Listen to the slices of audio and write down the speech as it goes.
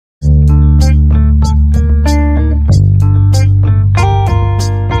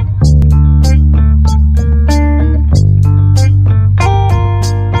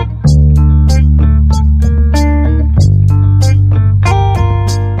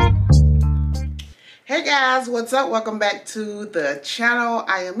Hey guys, what's up? Welcome back to the channel.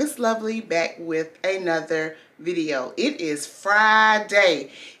 I am Miss Lovely, back with another video. It is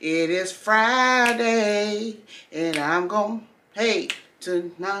Friday. It is Friday, and I'm going tonight.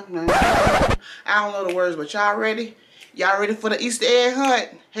 I don't know the words, but y'all ready? Y'all ready for the Easter egg hunt?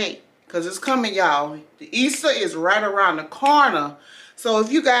 Hey, because it's coming, y'all. The Easter is right around the corner. So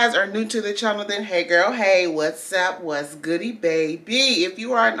if you guys are new to the channel, then hey girl, hey, what's up? What's goody, baby? If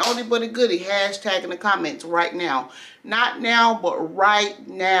you are an oldie but a goodie, hashtag in the comments right now. Not now, but right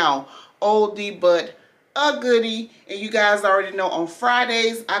now. Oldie but a goodie. And you guys already know on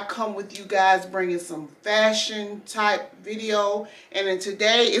Fridays, I come with you guys bringing some fashion type video. And then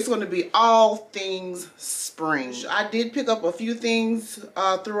today, it's going to be all things spring. I did pick up a few things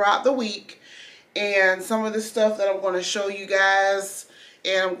throughout the week. And some of the stuff that I'm going to show you guys,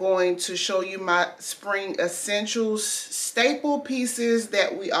 and I'm going to show you my spring essentials, staple pieces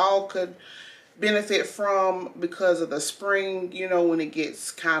that we all could benefit from because of the spring, you know, when it gets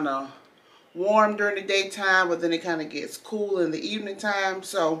kind of warm during the daytime, but then it kind of gets cool in the evening time.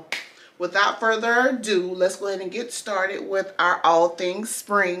 So without further ado, let's go ahead and get started with our all things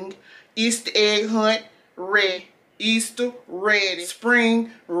spring Easter egg hunt ready. Easter ready,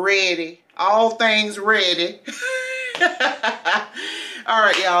 spring ready, all things ready. All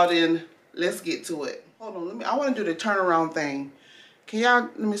right, y'all, then let's get to it. Hold on, I want to do the turnaround thing. Can y'all,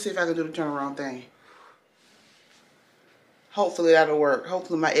 let me see if I can do the turnaround thing. Hopefully that'll work.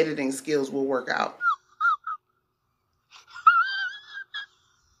 Hopefully my editing skills will work out.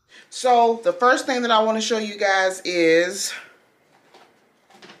 So the first thing that I want to show you guys is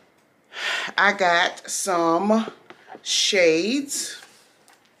I got some shades.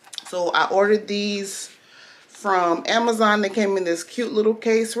 So I ordered these from Amazon. They came in this cute little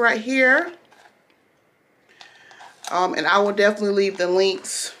case right here. And I will definitely leave the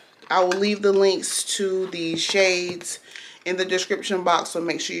links. I will leave the links to the shades in the description box. So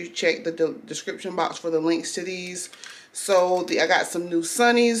make sure you check the description box for the links to these. So I got some new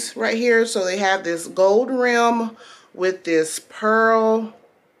sunnies right here. So they have this gold rim with this pearl,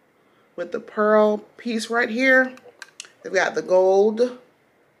 with the pearl piece right here. They've got the gold.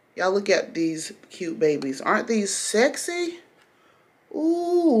 Y'all look at these cute babies. Aren't these sexy?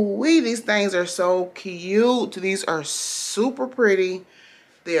 Ooh, these things are so cute. These are super pretty.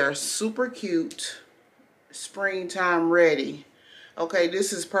 They are super cute. Springtime ready. Okay,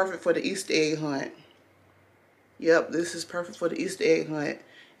 this is perfect for the Easter egg hunt. Yep, this is perfect for the Easter egg hunt.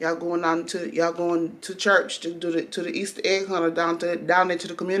 Y'all going to church to do the Easter egg hunt, or down into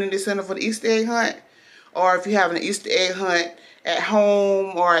the community center for the Easter egg hunt. Or if you're having an Easter egg hunt at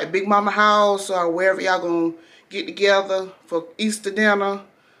home or at Big Mama house or wherever y'all gonna get together for Easter dinner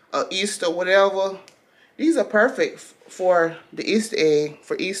or Easter whatever. These are perfect for the Easter egg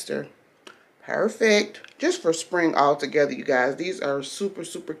for Easter. Perfect. Just for spring altogether, you guys. These are super,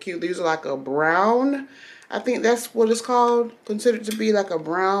 super cute. These are like a brown. I think that's what it's called. Considered to be like a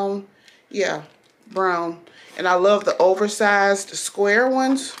brown. Yeah, brown. And I love the oversized square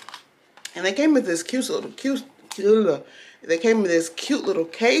ones. And they came with this cute little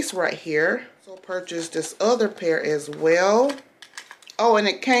case right here. So purchased this other pair as well. Oh, and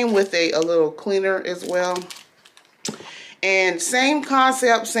it came with a little cleaner as well. And same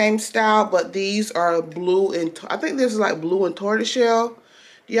concept, same style, but these are blue and I think this is like blue and tortoiseshell.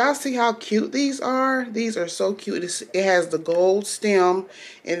 Do y'all see how cute these are? These are so cute. It has the gold stem,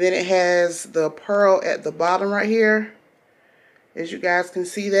 and then it has the pearl at the bottom right here, as you guys can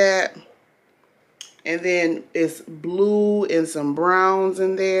see that. And then it's blue and some browns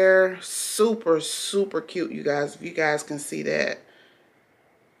in there. Super, super cute, you guys. If you guys can see that.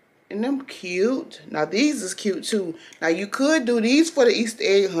 And them cute. Now, these is cute, too. Now, you could do these for the Easter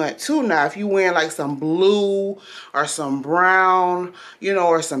egg hunt, too. Now, if you're wearing, like, some blue or some brown, you know,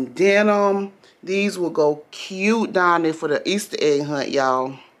 or some denim, these will go cute down there for the Easter egg hunt,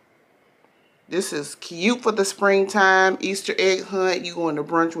 y'all. This is cute for the springtime Easter egg hunt. You going to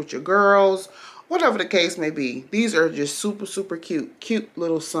brunch with your girls. Whatever the case may be. These are just super, super cute. Cute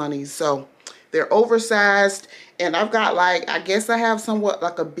little sunnies. So, they're oversized. And I've got like, I guess I have somewhat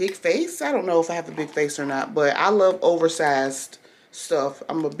like a big face. I don't know if I have a big face or not. But I love oversized stuff.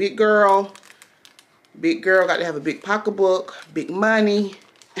 I'm a big girl. Big girl. Got to have a big pocketbook. Big money.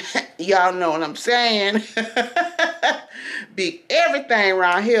 Y'all know what I'm saying. Big everything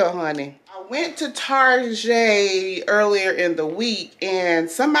around here, honey. I went to Target earlier in the week, and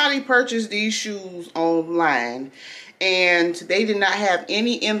somebody purchased these shoes online. and they did not have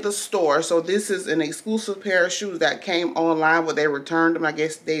any in the store. So this is an exclusive pair of shoes that came online, but they returned them. I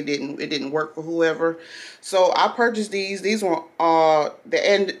guess it didn't work for whoever. So I purchased these. These were they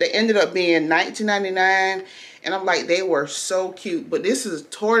ended up being $19.99, and I'm like, they were so cute. But this is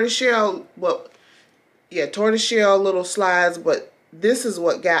tortoiseshell, but yeah, tortoiseshell little slides, but this is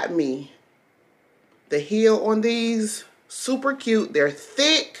what got me. The heel on these, super cute. They're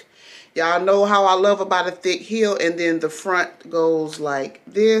thick. Y'all know how I love about a thick heel, and then the front goes like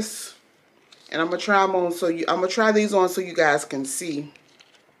this. And I'm gonna try them on, I'm gonna try these on so you guys can see.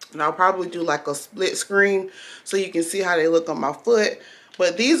 And I'll probably do like a split screen so you can see how they look on my foot.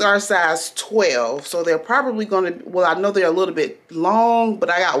 But these are size 12, so they're probably gonna, well, I know they're a little bit long, but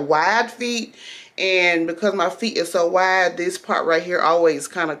I got wide feet. And because my feet are so wide, this part right here always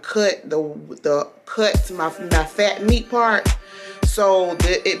kind of cuts my fat meat part. So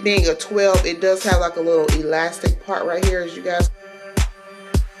it being a 12, it does have like a little elastic part right here, as you guys.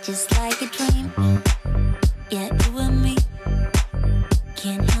 Just like a dream, yeah, you and me.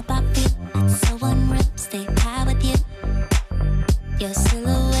 Can't help but feel it's so unreal. Stay high with you. Your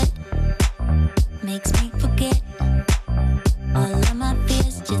silhouette makes me forget all of my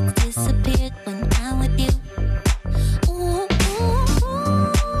fears. Just disappeared when I'm with you. Ooh, ooh,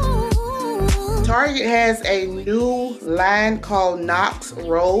 ooh. Target has a new line called Knox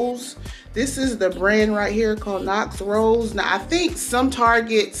Rose. This is the brand right here called Knox Rose. Now I think some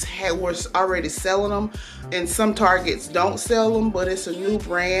Targets was already selling them, and some Targets don't sell them, but it's a new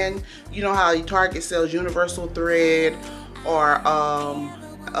brand. You know how Target sells Universal Thread or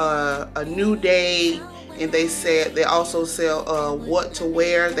a New Day, and they also sell What to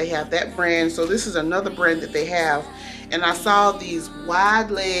Wear. They have that brand. So this is another brand that they have. And I saw these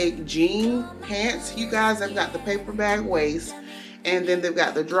wide leg jean pants. You guys have got the paper bag waist, and then they've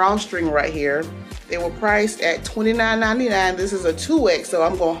got the drawstring right here. They were priced at $29.99. This is a 2X, so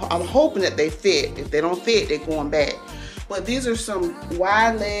I'm hoping that they fit. If they don't fit, they're going back. But these are some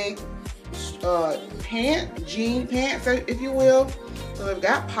wide leg jean pants, if you will. So they've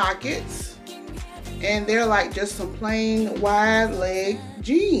got pockets, and they're like just some plain wide leg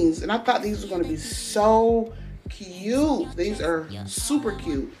jeans. And I thought these were going to be so cute. These are super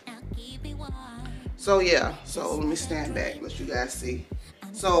cute. So yeah, so let me stand back, let you guys see.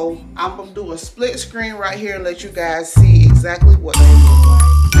 So I'm gonna do a split screen right here and let you guys see exactly what they look like.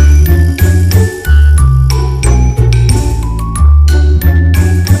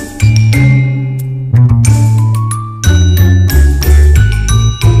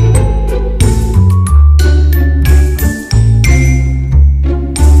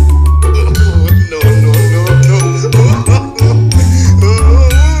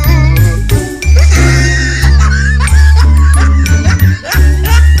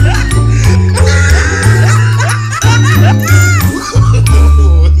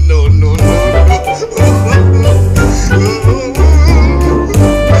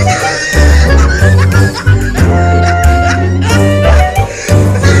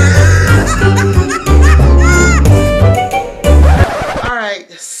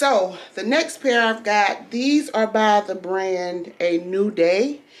 So the next pair I've got, these are by the brand A New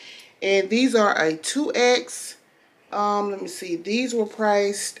Day, and these are a 2X. Let me see, these were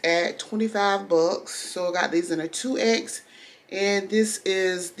priced at 25 bucks. So I got these in a 2X, and this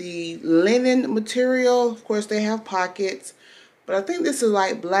is the linen material. Of course they have pockets, but I think this is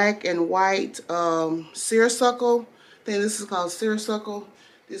like black and white seersuckle. I think this is called seersuckle.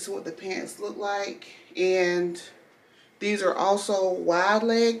 This is what the pants look like, and these are also wide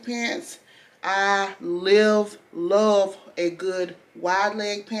leg pants. I love a good wide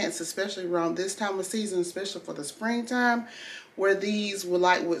leg pants, especially around this time of season, especially for the springtime, where these were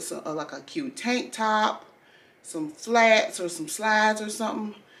like with some, like a cute tank top, some flats or some slides or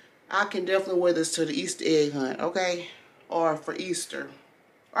something. I can definitely wear this to the Easter egg hunt, okay? Or for Easter,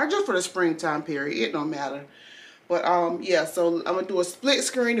 or just for the springtime period. It don't matter. But yeah, so I'm gonna do a split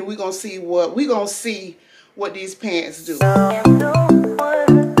screen, and we're gonna see what these pants do.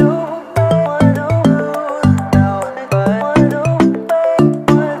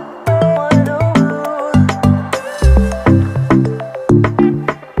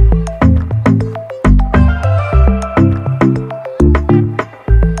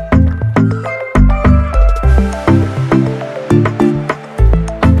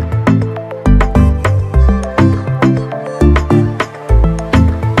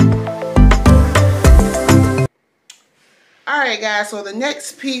 Alright guys, so the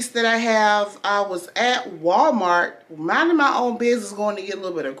next piece that I have, I was at Walmart minding my own business, going to get a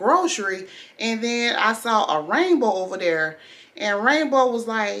little bit of grocery, and then I saw a rainbow over there, and Rainbow was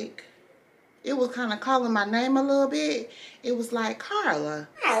like, it was kind of calling my name a little bit. It was like, Carla.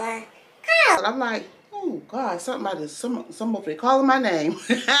 Carla. Carla. I'm like, oh God, somebody calling my name.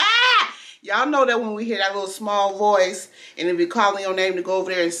 Y'all know that when we hear that little small voice and it be calling your name to go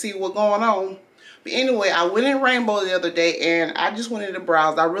over there and see what's going on. But anyway, I went in Rainbow the other day and I just wanted to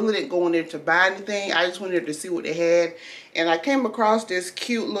browse. I really didn't go in there to buy anything. I just wanted to see what they had. And I came across this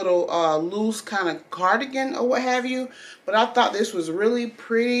cute little loose kind of cardigan or what have you. But I thought this was really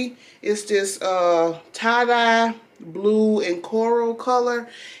pretty. It's this tie-dye blue and coral color.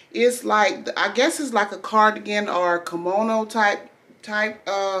 It's like, I guess it's like a cardigan or a kimono type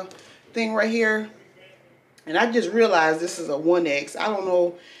thing right here. And I just realized this is a 1X. I don't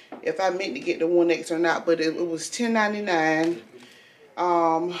know if I meant to get the 1X or not, but it was $10.99.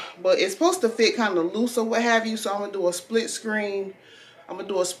 But it's supposed to fit kind of loose or what have you, so I'm gonna do a split screen. I'm gonna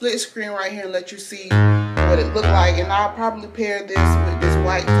do a split screen right here and let you see what it looked like. And I'll probably pair this with this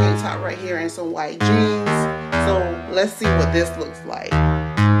white tank top right here and some white jeans. So let's see what this looks like.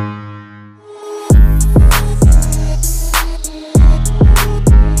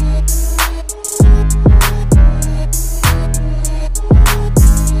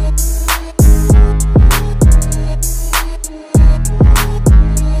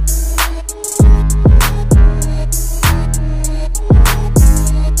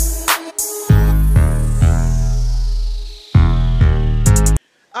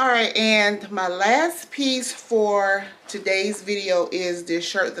 Alright, and my last piece for today's video is this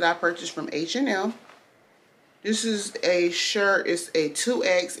shirt that I purchased from H&M. This is a shirt, it's a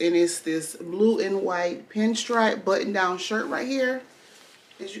 2X, and it's this blue and white pinstripe button-down shirt right here.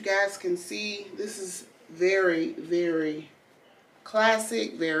 As you guys can see, this is very, very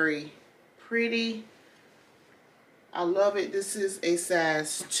classic, very pretty. I love it. This is a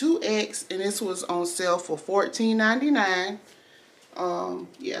size 2X, and this was on sale for $14.99.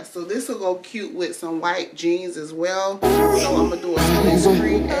 Yeah, so this will go cute with some white jeans as well. So I'm gonna do a split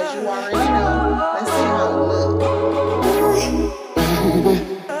screen as you already know. Let's see how it looks.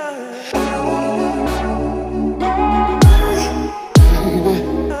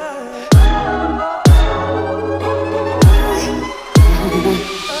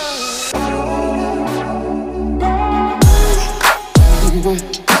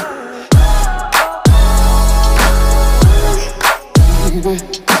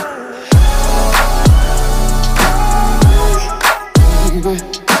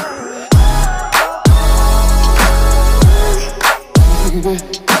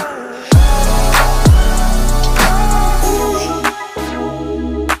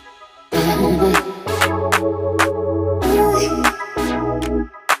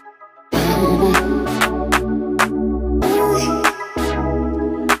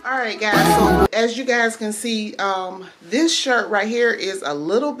 Alright guys, so as you guys can see, this shirt right here is a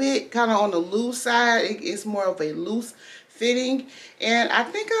little bit kind of on the loose side. It's more of a loose fitting, and I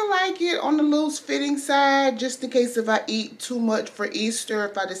think I like it on the loose fitting side, just in case if I eat too much for Easter.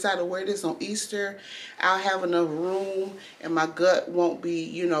 If I decide to wear this on Easter, I'll have enough room and my gut won't be,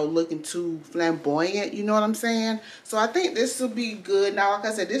 you know, looking too flamboyant, you know what I'm saying? So I think this will be good. Now, like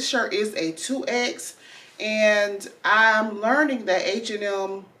I said, this shirt is a 2X, and I'm learning that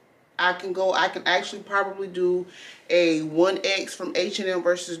H&M, I can actually probably do a 1X from H&M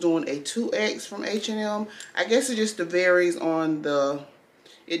versus doing a 2X from H&M. I guess it just varies on the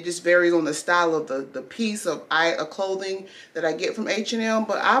style of the piece of clothing that I get from H&M.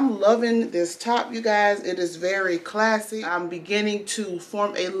 But I'm loving this top, you guys. It is very classy. I'm beginning to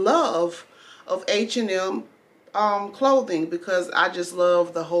form a love of H&M clothing, because I just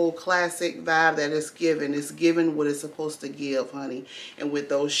love the whole classic vibe that it's given. It's given what it's supposed to give, honey. And with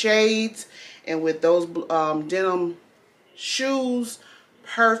those shades and with those denim shoes,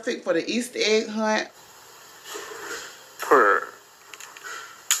 perfect for the Easter egg hunt.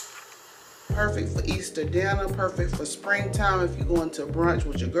 Perfect for Easter dinner, perfect for springtime if you're going to brunch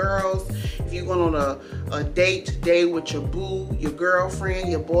with your girls, if you're going on a date today with your boo, your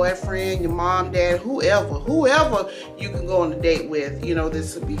girlfriend, your boyfriend, your mom, dad, whoever you can go on a date with. You know,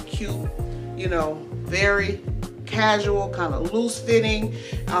 this would be cute, you know, very casual, kind of loose fitting.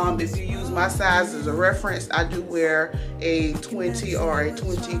 If you use my size as a reference, I do wear a 20 or a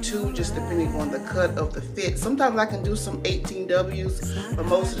 22, just depending on the cut of the fit. Sometimes I can do some 18Ws, but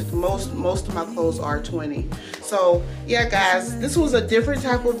most of my clothes are 20. So yeah guys, this was a different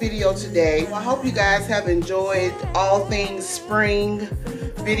type of video today. I hope you guys have enjoyed all things spring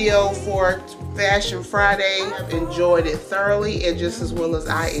video for Fashion Friday. I've enjoyed it thoroughly, and just as well as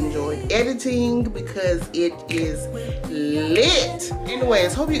I enjoyed editing, because it is lit.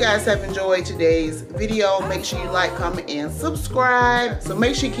 Anyways, hope you guys have enjoyed today's video. Make sure you like, comment, and subscribe. So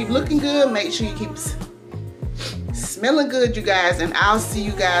make sure you keep looking good, make sure you keep smelling good, you guys, and I'll see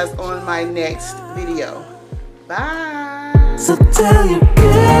you guys on my next video. Bye. So tell your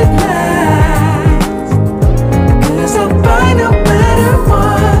goodbye.